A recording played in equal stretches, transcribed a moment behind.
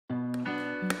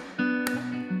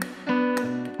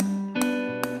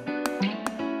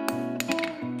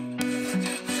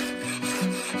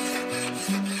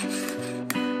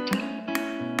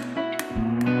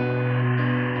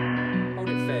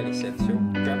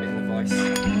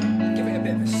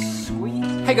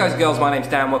guys and girls, my name's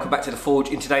Dan, welcome back to The Forge.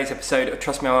 In today's episode of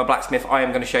Trust Me I'm a Blacksmith, I am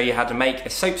going to show you how to make a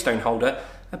soapstone holder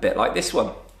a bit like this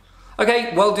one.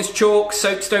 Okay, welder's chalk,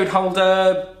 soapstone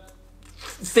holder,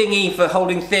 thingy for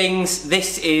holding things.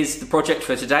 This is the project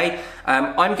for today.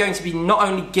 I'm going to be not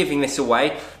only giving this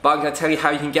away, but I'm going to tell you how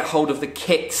you can get hold of the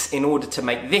kits in order to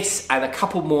make this and a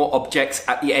couple more objects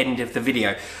at the end of the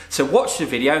video. So watch the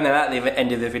video, and then at the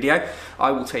end of the video, I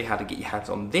will tell you how to get your hands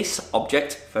on this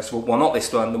object. First of all, well, not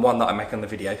this one, the one that I make on the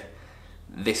video,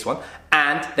 this one.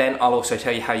 And then I'll also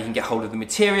tell you how you can get hold of the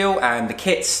material and the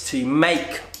kits to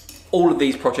make all of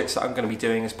these projects that I'm going to be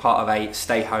doing as part of a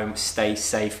stay home, stay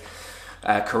safe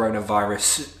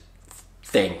coronavirus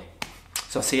thing.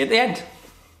 So I'll see you at the end.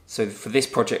 So for this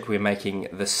project we're making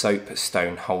the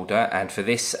soapstone holder, and for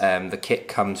this the kit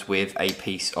comes with a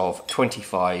piece of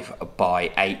 25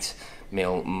 by 8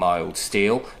 mil mild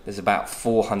steel. There's about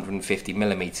 450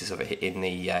 millimeters of it in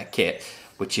the kit,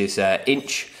 which is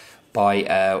inch by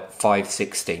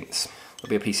 5/16. There'll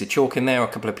be a piece of chalk in there, a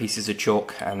couple of pieces of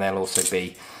chalk, and there'll also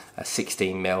be a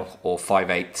 16 mil or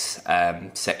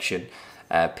 5/8 section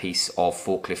piece of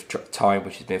forklift tie,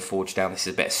 which has been forged down. This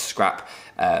is a bit of scrap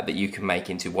that you can make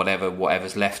into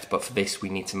whatever's left, but for this we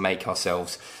need to make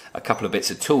ourselves a couple of bits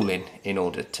of tooling in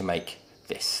order to make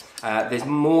this. There's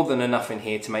more than enough in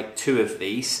here to make 2 of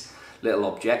these little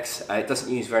objects. It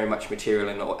doesn't use very much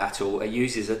material at all. It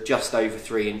uses just over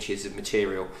 3 inches of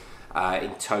material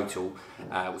in total.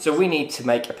 So we need to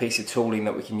make a piece of tooling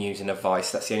that we can use in a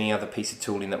vise. That's the only other piece of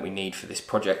tooling that we need for this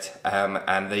project,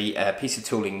 and the piece of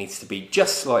tooling needs to be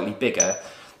just slightly bigger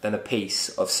than a piece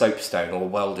of soapstone or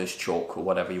welder's chalk or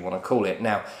whatever you want to call it.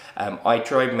 Now I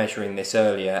tried measuring this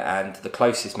earlier, and the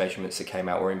closest measurements that came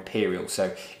out were imperial,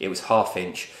 so it was 1/2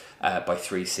 inch by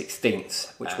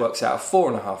 3/16, which works out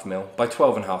 4.5 mil by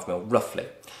 12.5 mil roughly.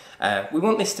 We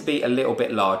want this to be a little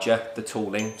bit larger, the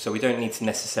tooling, so we don't need to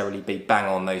necessarily be bang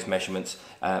on those measurements,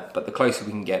 but the closer we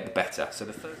can get, the better. So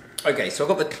okay, so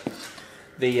I've got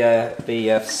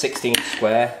the 16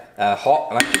 square hot,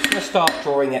 and I'm just going to start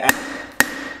drawing it out.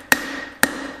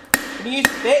 You can use a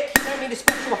pick, you don't need a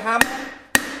special hammer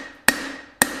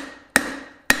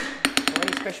or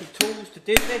any special tools to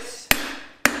do this,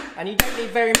 and you don't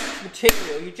need very much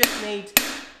material. You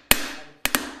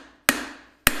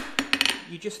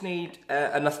just need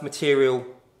enough material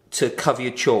to cover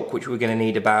your chalk, which we're going to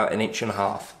need about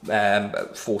 1.5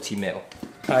 inches, 40 mil.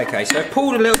 Okay, so I've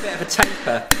pulled a little bit of a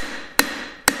taper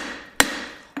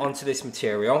onto this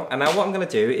material, and now what I'm going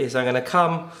to do is I'm going to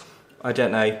come, I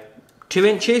don't know, 2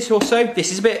 inches or so.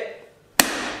 This is a bit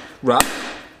rough.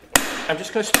 I'm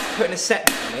just going to start putting a set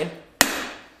down in,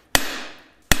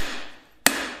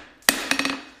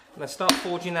 and I start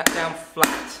forging that down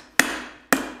flat.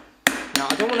 Now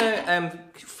I don't want to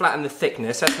flatten the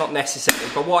thickness, that's not necessary,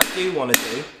 but what I do want to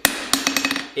do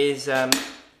is I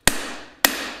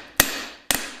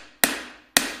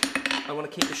want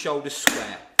to keep the shoulders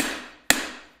square.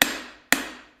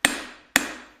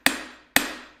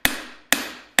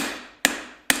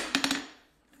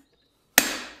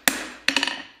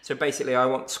 So basically I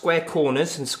want square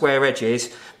corners and square edges,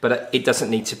 but it doesn't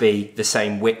need to be the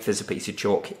same width as a piece of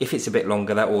chalk. If it's a bit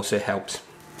longer, that also helps.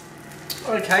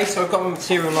 Okay, so I've got my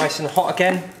material nice and hot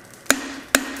again.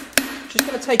 Just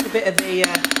going to take a bit of the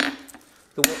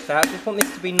width out. Just want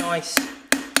this to be nice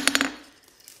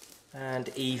and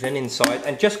even inside,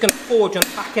 and just going to forge on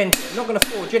the back end. I'm not going to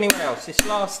forge anywhere else. This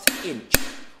last inch,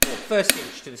 or first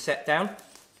inch to the set down.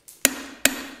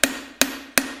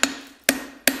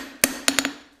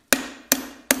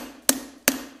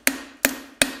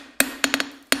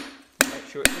 Make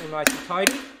sure it's all nice and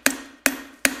tidy.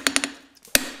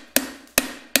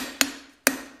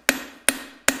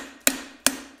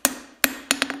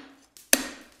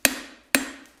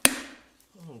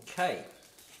 Okay,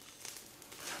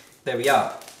 there we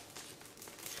are.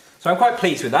 So I'm quite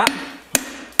pleased with that.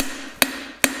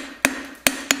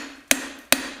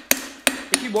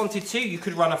 If you wanted to, you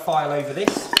could run a file over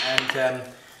this and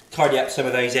tidy up some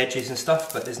of those edges and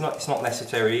stuff, but it's not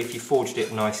necessary if you forged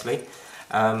it nicely.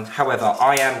 However,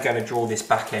 I am going to draw this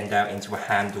back end out into a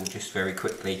handle just very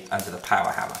quickly under the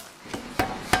power hammer.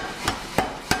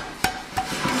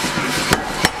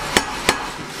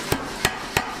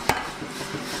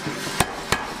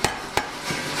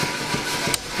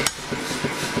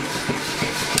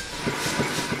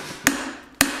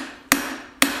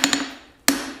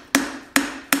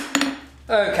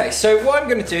 Okay, so what I'm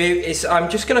going to do is I'm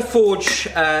just going to forge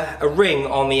a ring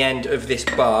on the end of this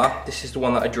bar. This is the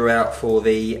one that I drew out for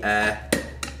the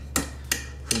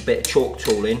bit of chalk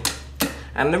tooling.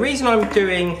 And the reason I'm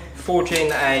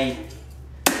forging a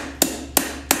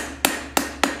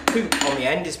hoop on the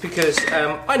end is because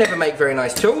I never make very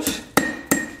nice tools.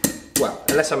 Well,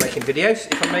 unless I'm making videos.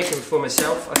 If I'm making them for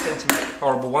myself, I tend to make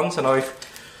horrible ones, and I've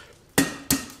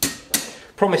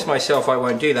promised myself I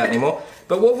won't do that anymore.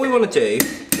 But what we want to do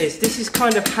is, this is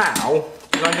kind of how,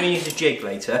 because I'm going to use a jig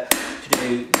later to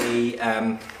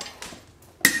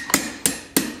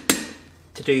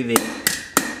do the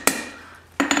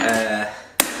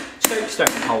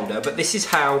soapstone holder, but this is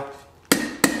how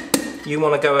you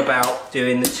want to go about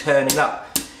doing the turning up.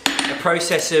 A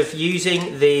process of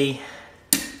using the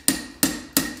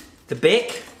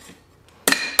bick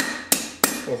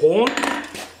or horn,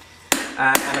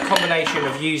 and a combination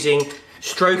of using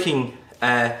stroking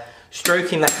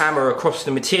the hammer across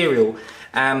the material.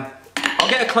 I'll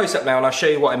get a close-up now and I'll show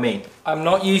you what I mean. I'm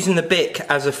not using the bick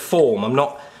as a form. I'm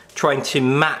not trying to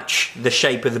match the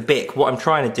shape of the bick. What I'm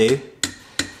trying to do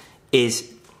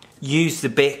is use the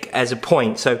bick as a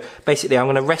point. So basically I'm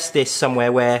going to rest this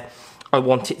somewhere where I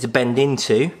want it to bend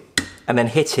into, and then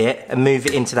hit it and move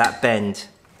it into that bend.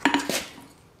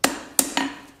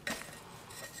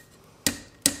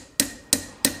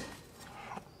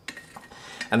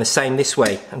 And the same this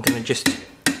way. I'm going to just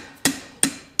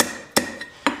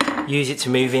use it to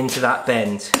move into that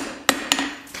bend.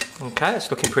 Okay, that's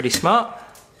looking pretty smart.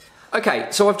 Okay,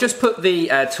 so I've just put the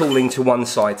tooling to one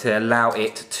side to allow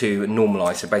it to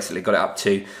normalise. So basically got it up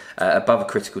to above a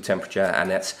critical temperature,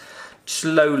 and it's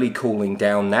slowly cooling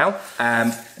down now.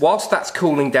 Whilst that's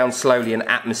cooling down slowly in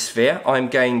atmosphere, I'm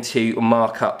going to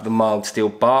mark up the mild steel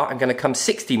bar. I'm going to come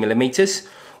 60mm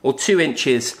or 2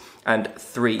 inches and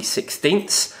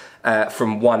 3/16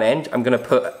 from one end. I'm going to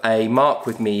put a mark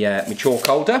with me chalk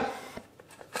holder,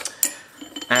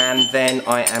 and then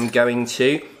I am going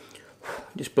to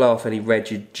just blow off any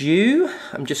residue.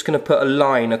 I'm just going to put a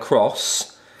line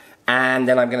across, and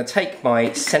then I'm going to take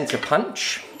my centre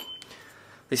punch.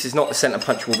 This is not the centre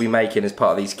punch we'll be making as part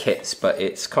of these kits, but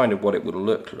it's kind of what it would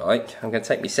look like. I'm going to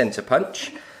take my centre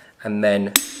punch and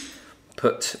then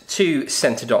put 2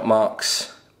 centre dot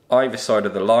marks either side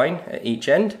of the line at each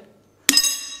end.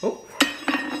 Oh.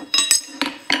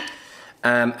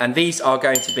 And these are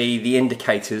going to be the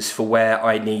indicators for where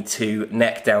I need to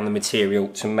neck down the material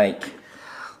to make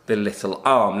the little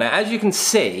arm. Now, as you can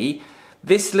see,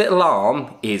 this little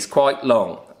arm is quite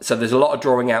long, so there's a lot of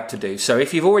drawing out to do. So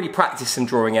if you've already practiced some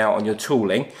drawing out on your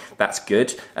tooling, that's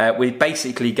good. We're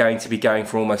basically going to be going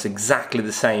for almost exactly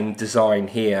the same design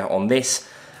here on this.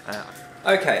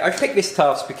 Okay, I picked this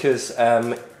task because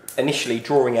initially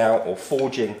drawing out or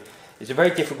forging is a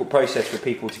very difficult process for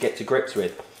people to get to grips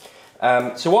with.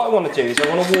 So what I want to do is I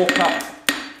want to walk up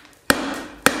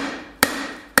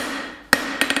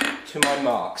to my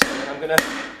marks. So I'm going to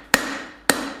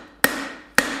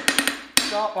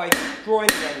start by drawing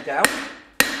the end out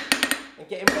and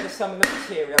getting rid of some of the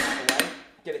material out of the way.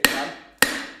 Get it done.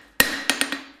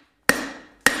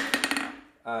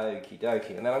 Okie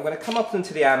dokie. And then I'm going to come up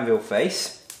into the anvil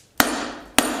face.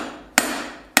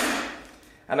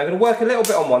 And I'm going to work a little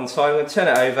bit on one side. I'm going to turn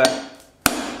it over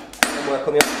and work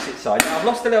on the opposite side. Now, I've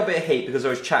lost a little bit of heat because I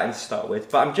was chatting to start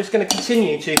with, but I'm just going to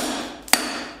continue to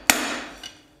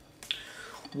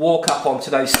walk up onto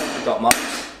those centre dot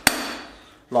marks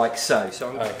like so.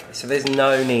 So there's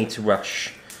no need to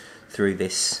rush through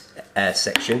this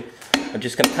section. I'm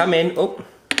just going to come in. I'm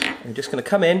just going to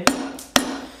come in.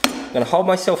 I'm going to hold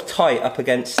myself tight up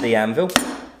against the anvil.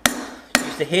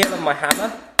 Use the heel of my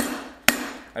hammer.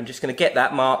 I'm just going to get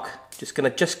that mark. Just going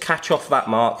to catch off that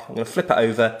mark. I'm going to flip it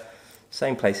over,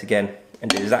 same place again, and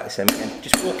do exactly the same again.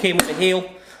 Just walk in with the heel,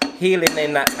 heeling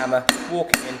in that hammer,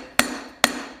 walking in.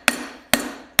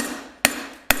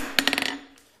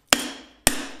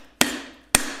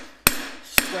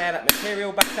 Square that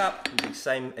material back up, and do the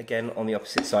same again on the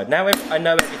opposite side. Now I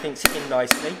know everything's in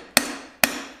nicely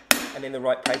and in the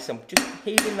right place. I'm just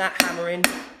heaving that hammer in.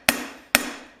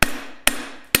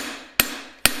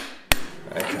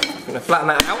 Okay, I'm going to flatten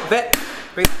that out a bit,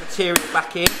 bring the material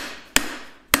back in,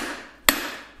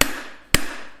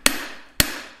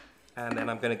 and then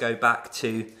I'm going to go back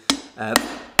to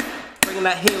bringing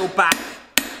that heel back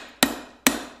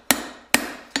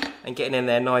and getting in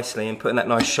there nicely and putting that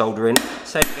nice shoulder in.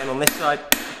 Same again on this side.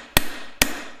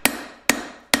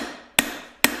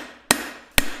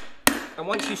 And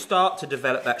once you start to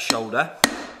develop that shoulder,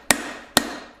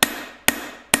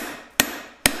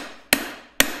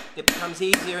 it becomes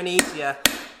easier and easier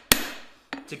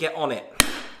to get on it.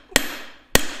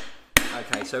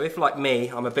 Okay, so if like me,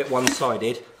 I'm a bit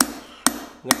one-sided, I'm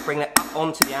going to bring that up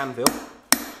onto the anvil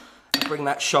and bring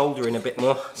that shoulder in a bit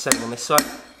more, same on this side.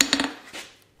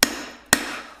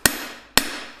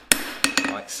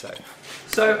 Like so.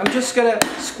 So I'm just going to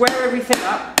square everything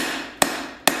up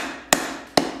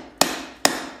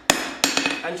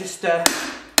and just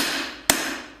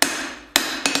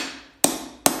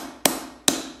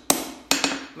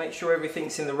make sure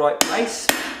everything's in the right place.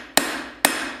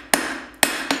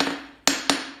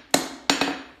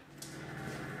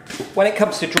 When it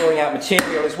comes to drawing out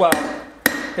material as well,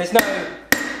 there's no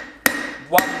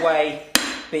one way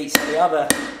beats the other.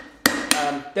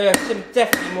 There are some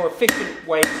definitely more efficient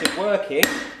ways of working,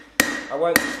 I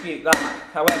won't dispute that.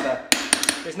 However,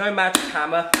 there's no magic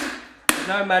hammer, there's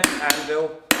no magic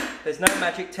anvil, there's no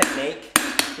magic technique.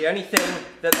 The only thing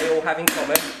that they all have in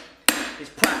common is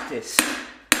practice.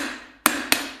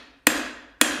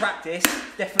 Practice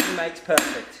definitely makes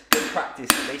perfect. Good practice,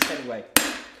 at least, anyway.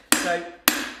 So,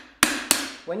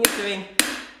 when you're doing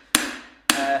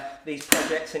these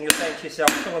projects and you're saying to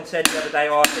yourself, someone said the other day,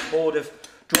 oh, I get bored of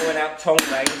drawing out tong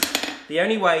reins, the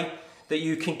only way that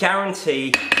you can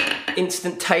guarantee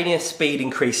instantaneous speed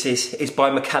increases is by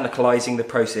mechanicalising the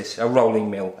process. A rolling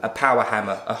mill, a power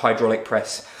hammer, a hydraulic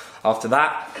press. After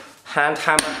that, hand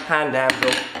hammer, hand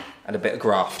anvil, and a bit of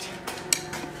graft.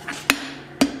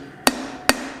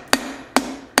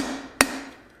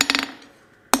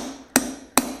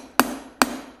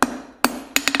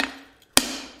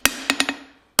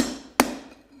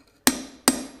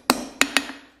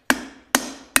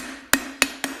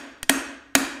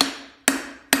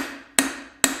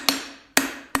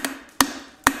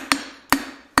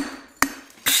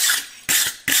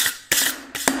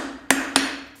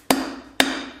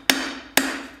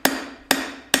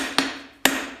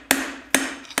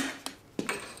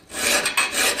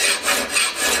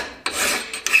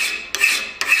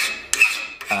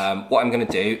 What I'm going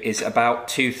to do is about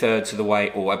 2/3 of the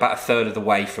way, or about 1/3 of the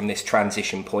way from this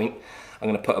transition point, I'm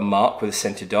going to put a mark with a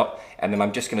centre dot, and then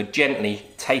I'm just going to gently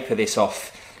taper this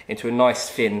off into a nice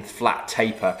thin flat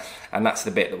taper, and that's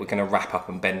the bit that we're going to wrap up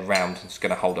and bend round. It's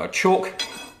going to hold our chalk.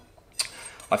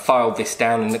 I filed this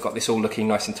down and got this all looking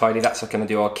nice and tidy. That's going to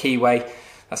do our keyway.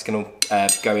 That's going to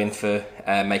go in for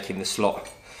making the slot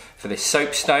for this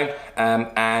soapstone,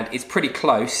 and it's pretty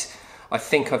close. I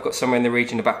think I've got somewhere in the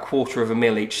region about 1/4 of a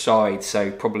mil each side,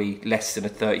 so probably less than a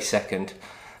 32nd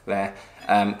there,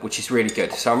 which is really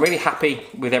good. So I'm really happy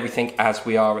with everything as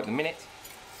we are at the minute.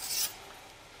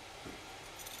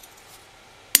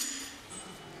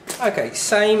 Okay,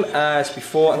 same as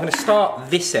before. I'm going to start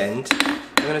this end.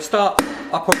 I'm going to start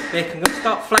up on the bick. I'm going to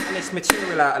start flattening this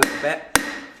material out a little bit.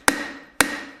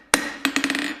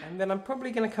 And then I'm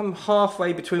probably going to come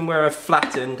halfway between where I've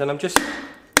flattened, and I'm just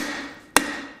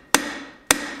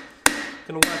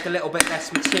going to work a little bit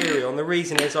less material, and the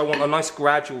reason is I want a nice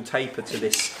gradual taper to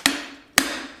this,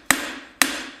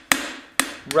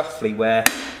 roughly where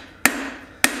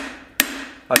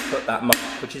I put that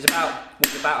mark, which is about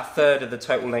 1/3 of the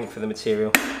total length of the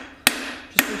material.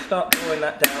 Just going to start drawing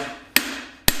that down,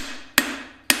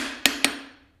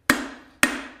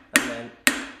 and then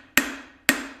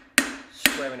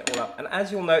squaring it all up. And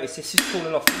as you'll notice, this is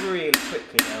falling off really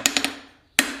quickly now.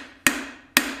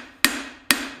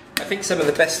 I think some of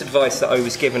the best advice that I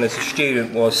was given as a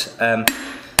student was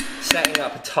setting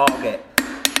up a target.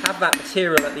 Have that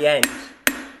material at the end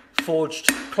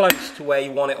forged close to where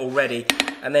you want it already,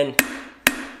 and then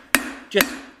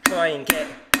just try and get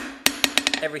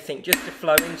everything just to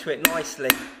flow into it nicely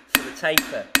for the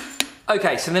taper.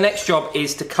 Okay, so the next job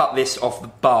is to cut this off the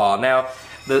bar. Now,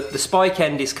 the spike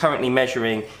end is currently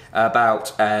measuring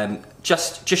about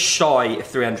just shy of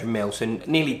 300 mil, so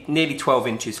nearly 12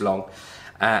 inches long.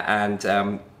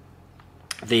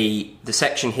 The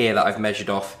section here that I've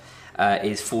measured off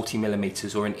is 40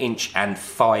 millimeters, or 1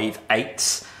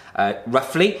 5/8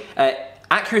 roughly.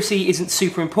 Accuracy isn't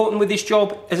super important with this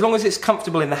job. As long as it's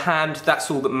comfortable in the hand,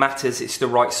 that's all that matters. It's the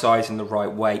right size and the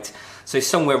right weight. So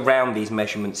somewhere around these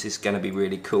measurements is going to be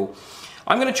really cool.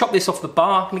 I'm going to chop this off the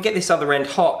bar. I'm going to get this other end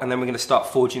hot, and then we're going to start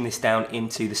forging this down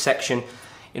into the section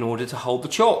in order to hold the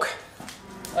chalk.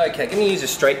 Okay, going to use a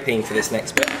straight peen for this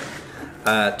next bit.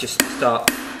 Just start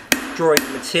drawing the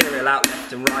material out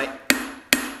left and right.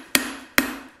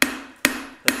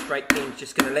 The straight peen is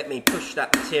just going to let me push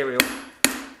that material.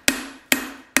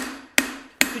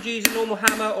 You could use a normal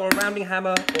hammer or a rounding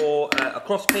hammer, or a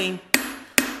cross peen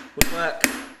would work.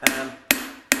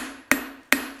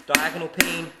 Diagonal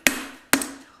peen.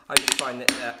 I just find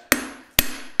that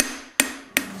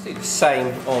do the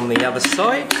same on the other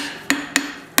side.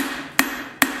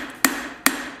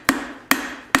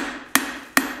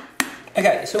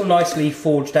 Okay, it's all nicely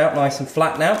forged out, nice and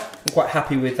flat now. I'm quite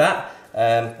happy with that.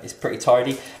 It's pretty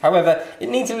tidy. However, it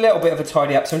needs a little bit of a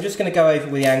tidy up, so I'm just going to go over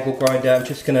with the angle grinder. I'm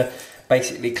just going to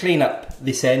basically clean up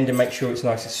this end and make sure it's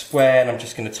nice and square, and I'm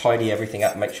just going to tidy everything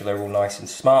up, make sure they're all nice and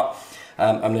smart.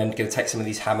 I'm then going to take some of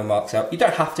these hammer marks out. You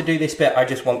don't have to do this bit, I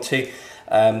just want to.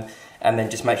 And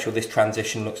then just make sure this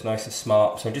transition looks nice and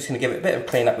smart. So I'm just going to give it a bit of a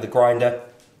clean up with a grinder,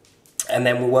 and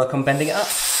then we'll work on bending it up.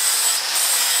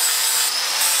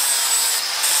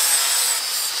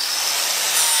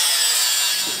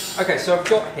 Okay, so I've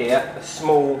got here a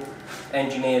small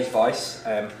engineer's vise,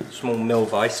 small mill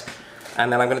vise,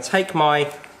 and then I'm going to take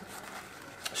my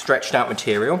stretched out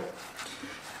material,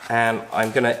 and I'm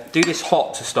going to do this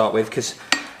hot to start with, because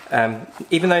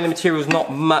even though the material is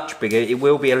not much bigger, it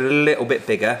will be a little bit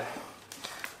bigger.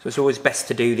 So it's always best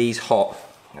to do these hot,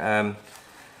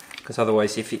 because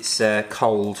otherwise if it's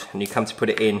cold and you come to put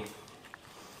it in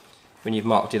when you've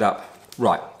marked it up.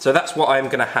 Right, so that's what I'm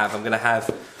going to have. I'm going to have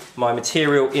my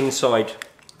material inside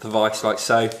the vise like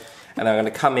so, and I'm going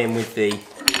to come in with the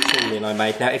tooling I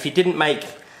made. Now if you didn't make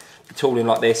the tooling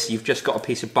like this, you've just got a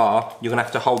piece of bar, you're going to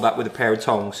have to hold that with a pair of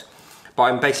tongs. But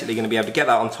I'm basically going to be able to get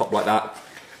that on top like that,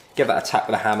 give that a tap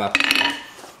with a hammer,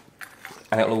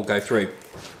 and it'll all go through.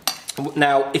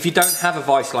 Now if you don't have a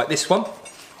vise like this one,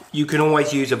 you can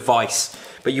always use a vise,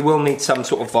 but you will need some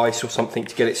sort of vise or something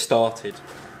to get it started.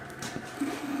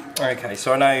 Okay,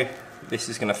 so I know this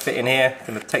is going to fit in here. I'm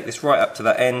going to take this right up to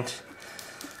that end.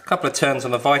 A couple of turns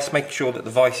on the vise, making sure that the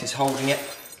vise is holding it.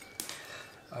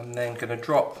 I'm then going to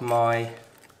drop my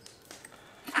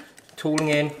tooling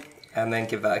in, and then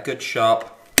give that a good sharp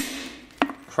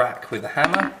crack with the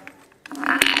hammer,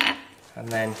 and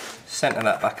then centre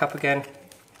that back up again.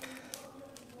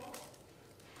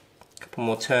 A couple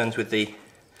more turns with the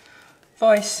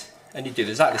vise, and you do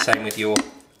exactly the same with your,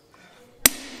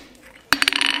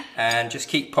 and just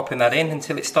keep popping that in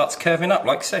until it starts curving up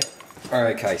like so.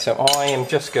 Okay, so I am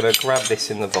just going to grab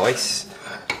this in the vise,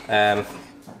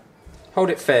 hold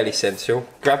it fairly central,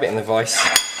 grab it in the vise,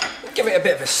 give it a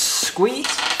bit of a squeeze,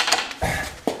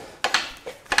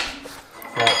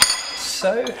 like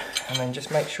so, and then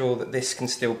just make sure that this can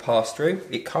still pass through.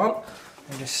 It can't,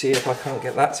 and just see if I can't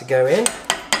get that to go in.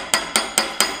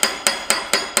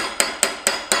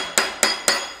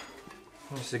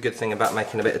 This is a good thing about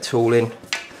making a bit of tooling.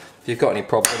 If you've got any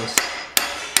problems,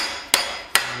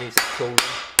 use the tooling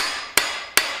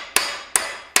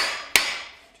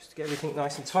just to get everything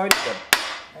nice and tidy again.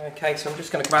 Okay, so I'm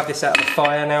just going to grab this out of the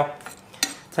fire now.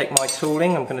 Take my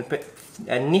tooling, I'm going to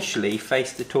initially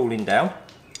face the tooling down. I'm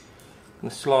going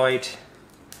to slide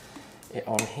it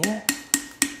on here.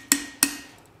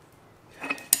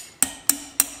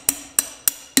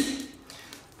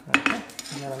 Okay,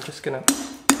 and then I'm just going to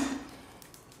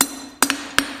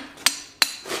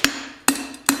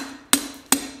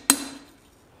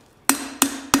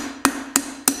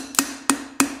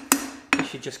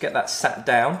just get that sat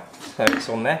down so it's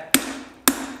on there.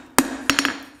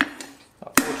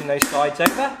 Start forging those sides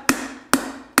over.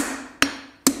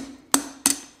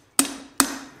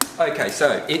 Okay,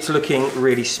 so it's looking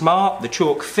really smart. The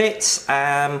chalk fits.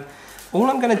 All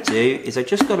I'm going to do is I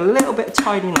just got a little bit of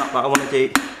tidying up that I want to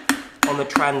do on the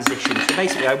transition. So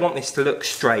basically I want this to look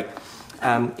straight.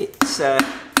 It's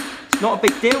not a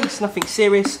big deal, it's nothing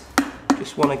serious.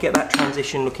 Just want to get that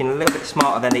transition looking a little bit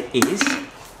smarter than it is.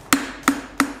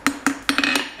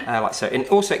 Like so, and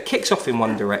also it kicks off in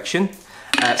one direction.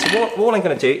 So all I'm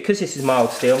going to do, because this is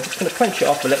mild steel, I'm just going to crunch it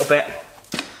off a little bit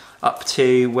up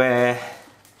to where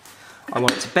I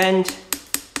want it to bend.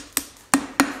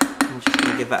 I'm just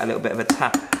going to give that a little bit of a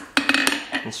tap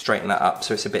and straighten that up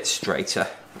so it's a bit straighter.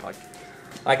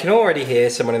 I can already hear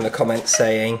someone in the comments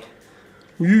saying,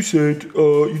 "You said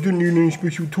you didn't need any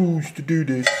special tools to do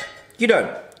this." You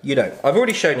don't. I've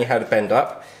already shown you how to bend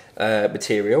up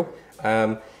material.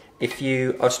 If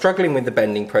you are struggling with the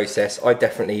bending process, I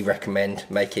definitely recommend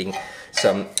making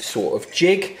some sort of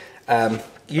jig.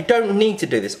 You don't need to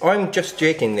do this. I'm just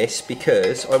jigging this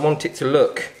because I want it to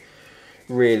look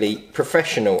really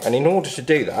professional, and in order to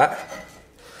do that,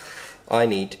 I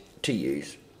need to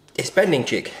use this bending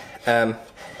jig.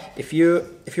 If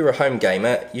you're a home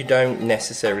gamer, you don't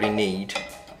necessarily need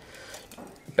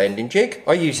a bending jig.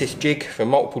 I use this jig for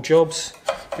multiple jobs,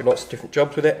 do lots of different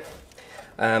jobs with it.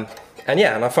 And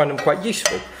I find them quite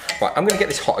useful. Right, I'm going to get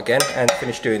this hot again and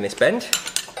finish doing this bend.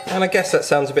 And I guess that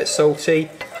sounds a bit salty.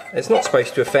 It's not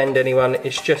supposed to offend anyone,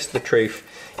 it's just the truth.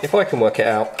 If I can work it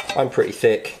out, I'm pretty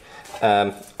thick.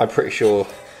 I'm pretty sure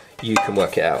you can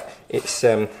work it out. It's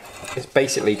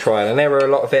basically trial and error, a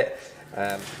lot of it.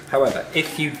 However,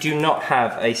 if you do not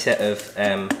have a set of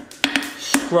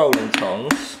scrolling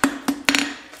tongs,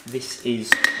 this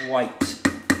is quite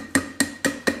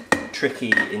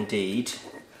tricky indeed.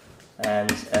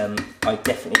 And I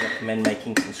definitely recommend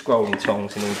making some scrolling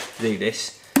tongs in order to do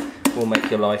this. It will make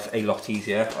your life a lot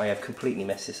easier. I have completely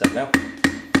messed this up now.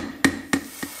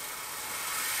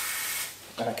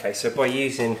 Okay, so by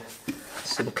using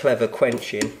some clever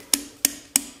quenching,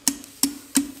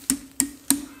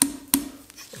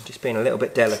 I'm just being a little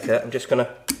bit delicate, I'm just going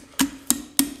to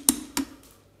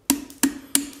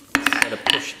sort of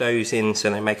push those in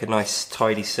so they make a nice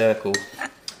tidy circle,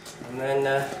 and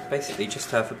then basically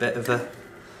just have a bit of a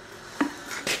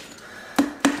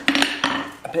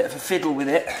fiddle with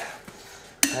it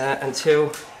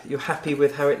until you're happy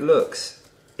with how it looks.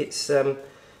 It's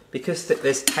because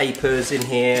there's tapers in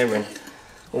here and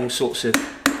all sorts of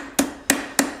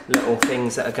little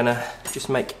things that are gonna just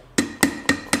make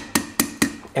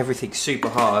everything super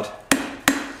hard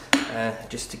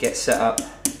just to get set up.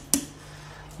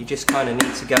 You just kind of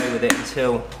need to go with it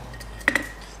until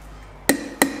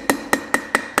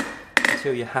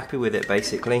you're happy with it,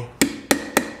 basically.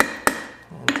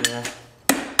 And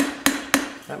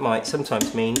that might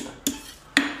sometimes mean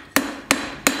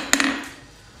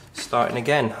starting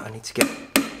again. I need to get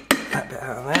that bit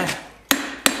out of there.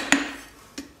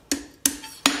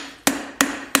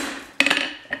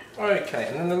 Okay,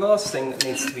 and then the last thing that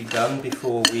needs to be done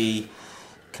before we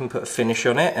can put a finish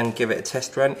on it and give it a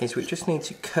test run is we just need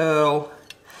to curl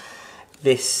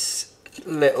this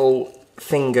little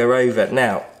finger over.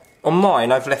 Now, on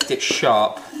mine I've left it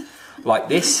sharp like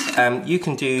this. You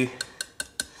can do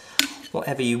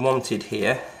whatever you wanted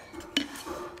here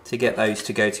to get those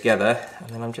to go together, and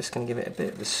then I'm just going to give it a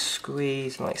bit of a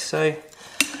squeeze like so,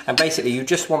 and basically you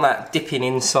just want that dipping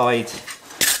inside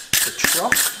the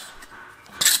trough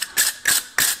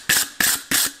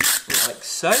like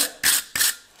so.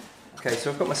 Okay,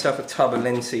 so I've got myself a tub of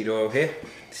linseed oil here.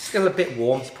 It's still a bit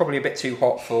warm, it's probably a bit too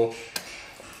hot for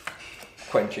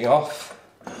quenching off.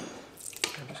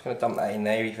 I'm just going to dump that in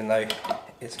there, even though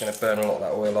it's going to burn a lot of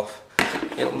that oil off.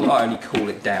 It'll not only cool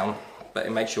it down, but it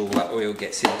makes sure all that oil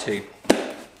gets into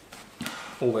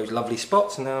all those lovely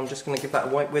spots. And now I'm just going to give that a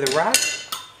wipe with a rag.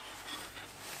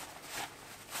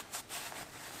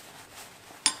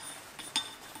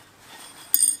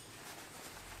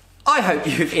 I hope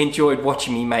you've enjoyed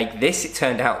watching me make this. It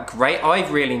turned out great.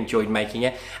 I've really enjoyed making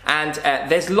it, and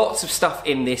there's lots of stuff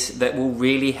in this that will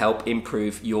really help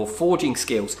improve your forging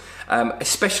skills,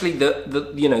 especially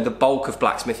the bulk of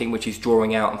blacksmithing, which is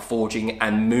drawing out and forging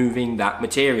and moving that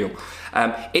material.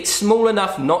 It's small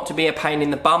enough not to be a pain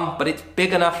in the bum, but it's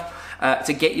big enough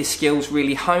to get your skills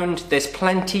really honed. There's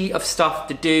plenty of stuff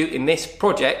to do in this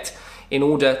project in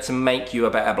order to make you a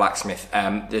better blacksmith.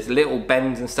 There's little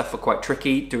bends and stuff are quite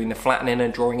tricky. Doing the flattening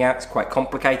and drawing out is quite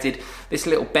complicated. This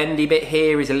little bendy bit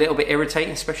here is a little bit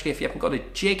irritating, especially if you haven't got a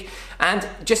jig. And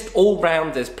just all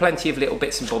round, there's plenty of little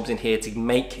bits and bobs in here to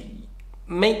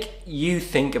make you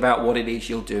think about what it is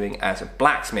you're doing as a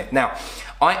blacksmith. Now,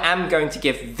 I am going to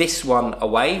give this one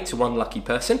away to one lucky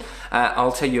person.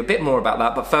 I'll tell you a bit more about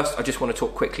that, but first I just want to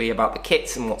talk quickly about the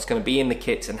kits and what's going to be in the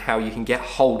kits and how you can get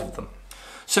hold of them.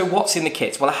 So what's in the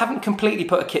kits? Well, I haven't completely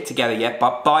put a kit together yet,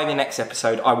 but by the next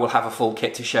episode I will have a full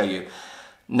kit to show you.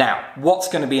 Now, what's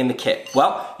going to be in the kit?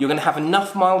 Well, you're going to have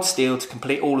enough mild steel to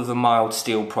complete all of the mild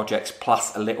steel projects,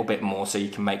 plus a little bit more so you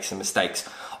can make some mistakes.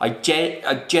 I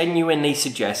genuinely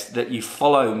suggest that you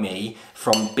follow me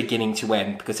from beginning to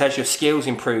end, because as your skills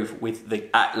improve with the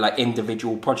like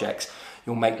individual projects,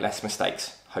 you'll make less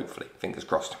mistakes, hopefully, fingers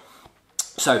crossed.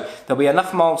 So there'll be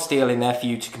enough mild steel in there for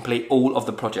you to complete all of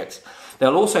the projects.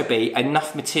 There'll also be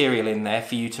enough material in there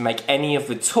for you to make any of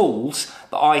the tools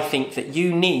that I think that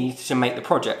you need to make the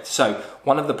project. So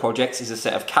one of the projects is a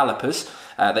set of calipers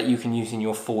that you can use in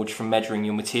your forge for measuring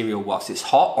your material whilst it's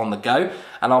hot on the go,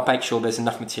 and I'll make sure there's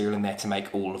enough material in there to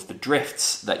make all of the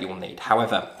drifts that you'll need.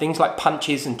 However, things like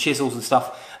punches and chisels and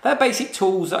stuff, they're basic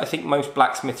tools that I think most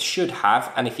blacksmiths should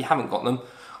have, and if you haven't got them,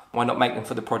 why not make them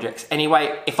for the projects?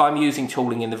 Anyway, if I'm using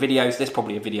tooling in the videos, there's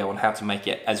probably a video on how to make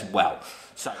it as well.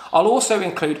 So I'll also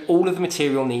include all of the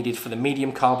material needed for the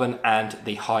medium carbon and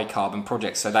the high carbon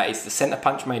projects. So that is the center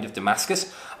punch made of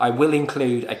Damascus. I will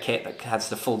include a kit that has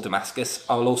the full Damascus.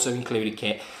 I will also include a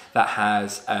kit that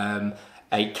has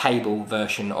a cable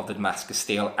version of the Damascus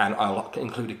steel, and I'll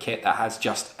include a kit that has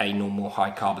just a normal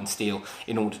high carbon steel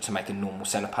in order to make a normal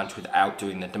center punch without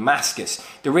doing the Damascus.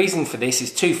 The reason for this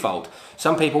is twofold.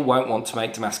 Some people won't want to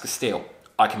make Damascus steel.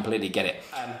 I completely get it.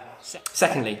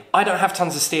 Secondly, I don't have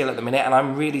tons of steel at the minute, and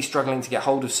I'm really struggling to get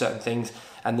hold of certain things,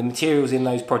 and the materials in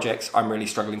those projects I'm really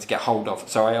struggling to get hold of.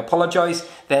 So I apologise.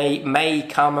 They may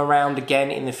come around again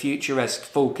in the future as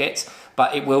full kits,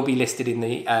 but it will be listed in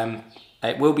the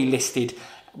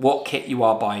what kit you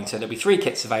are buying. So there'll be 3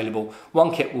 kits available.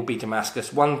 One kit will be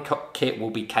Damascus, one kit will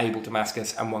be cable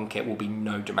Damascus, and one kit will be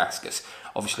no Damascus.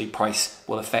 Obviously price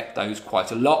will affect those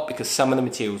quite a lot because some of the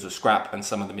materials are scrap and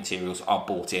some of the materials are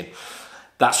bought in.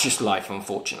 That's just life,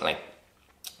 unfortunately.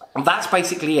 And that's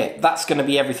basically it. That's going to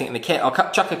be everything in the kit. I'll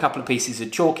chuck a couple of pieces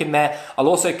of chalk in there. I'll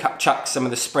also chuck some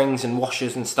of the springs and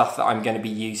washers and stuff that I'm going to be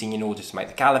using in order to make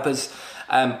the calipers.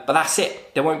 But that's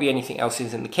it. There won't be anything else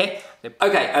in the kit.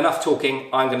 Okay, enough talking.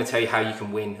 I'm going to tell you how you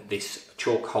can win this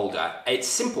chalk holder. It's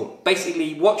simple.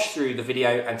 Basically, watch through the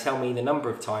video and tell me the number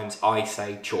of times I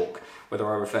say chalk, whether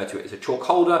I refer to it as a chalk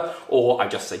holder or I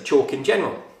just say chalk in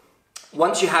general.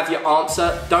 Once you have your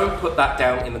answer, don't put that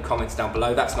down in the comments down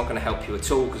below. That's not going to help you at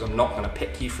all because I'm not going to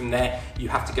pick you from there. You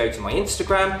have to go to my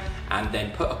Instagram and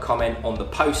then put a comment on the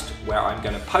post where I'm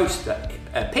going to post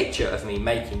a picture of me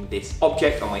making this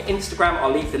object on my Instagram.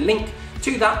 I'll leave the link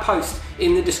to that post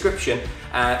in the description,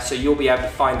 so you'll be able to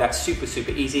find that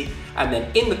super easy. And then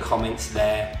in the comments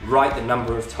there, write the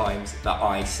number of times that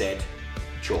I said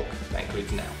chalk. That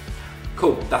includes now.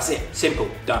 Cool, that's it, simple,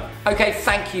 done. Okay,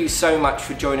 thank you so much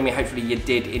for joining me. Hopefully you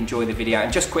did enjoy the video.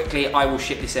 And just quickly, I will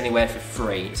ship this anywhere for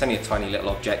free. It's only a tiny little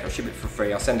object, I'll ship it for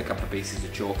free. I'll send a couple of pieces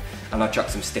of chalk and I'll chuck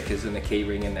some stickers and a key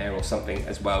ring in there or something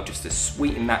as well, just to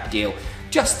sweeten that deal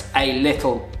just a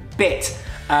little bit.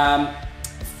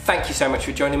 Thank you so much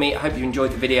for joining me. I hope you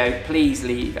enjoyed the video. Please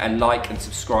leave a like and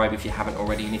subscribe if you haven't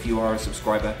already. And if you are a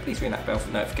subscriber, please ring that bell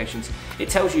for notifications. It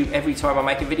tells you every time I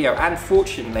make a video. And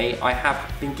fortunately, I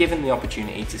have been given the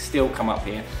opportunity to still come up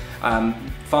here.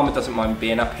 Farmer doesn't mind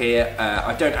being up here.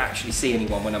 I don't actually see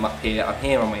anyone when I'm up here. I'm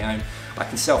here on my own. I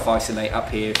can self-isolate up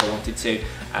here if I wanted to.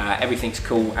 Everything's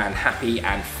cool and happy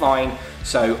and fine.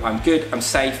 So I'm good, I'm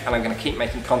safe, and I'm going to keep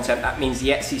making content. That means the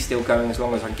Etsy's still going as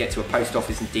long as I can get to a post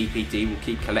office and DPD will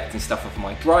keep collecting stuff off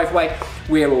my driveway.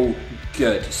 We're all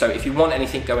good. So if you want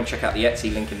anything, go and check out the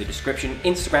Etsy, link in the description.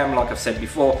 Instagram, like I've said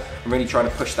before, I'm really trying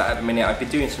to push that at the minute. I've been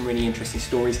doing some really interesting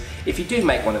stories. If you do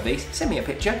make one of these, send me a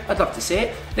picture. I'd love to see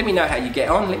it. Let me know how you get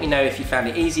on. Let me know if you found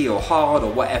it easy or hard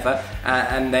or whatever.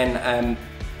 And then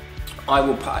I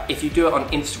will put, if you do it on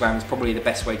Instagram, it's probably the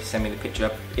best way to send me the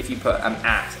picture. If you put an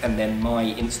 @ and then my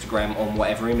Instagram on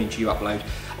whatever image you upload,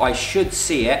 I should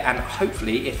see it, and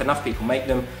hopefully if enough people make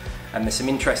them and there's some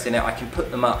interest in it, I can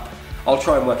put them up. I'll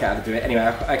try and work out how to do it. Anyway,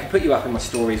 I can put you up in my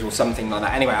stories or something like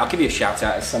that. Anyway, I'll give you a shout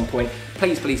out at some point.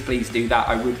 Please do that.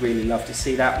 I would really love to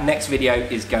see that. Next video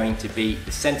is going to be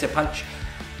the center punch.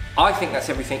 I think that's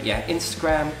everything. Yeah,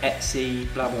 Instagram,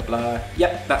 Etsy, blah, blah, blah.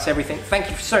 Yep, that's everything.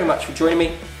 Thank you so much for joining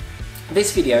me.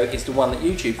 This video is the one that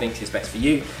YouTube thinks is best for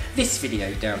you. This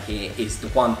video down here is the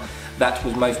one that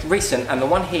was most recent, and the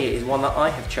one here is one that I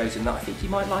have chosen that I think you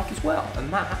might like as well.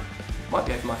 And that might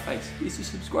be over my face. Hit the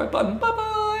subscribe button. Bye bye.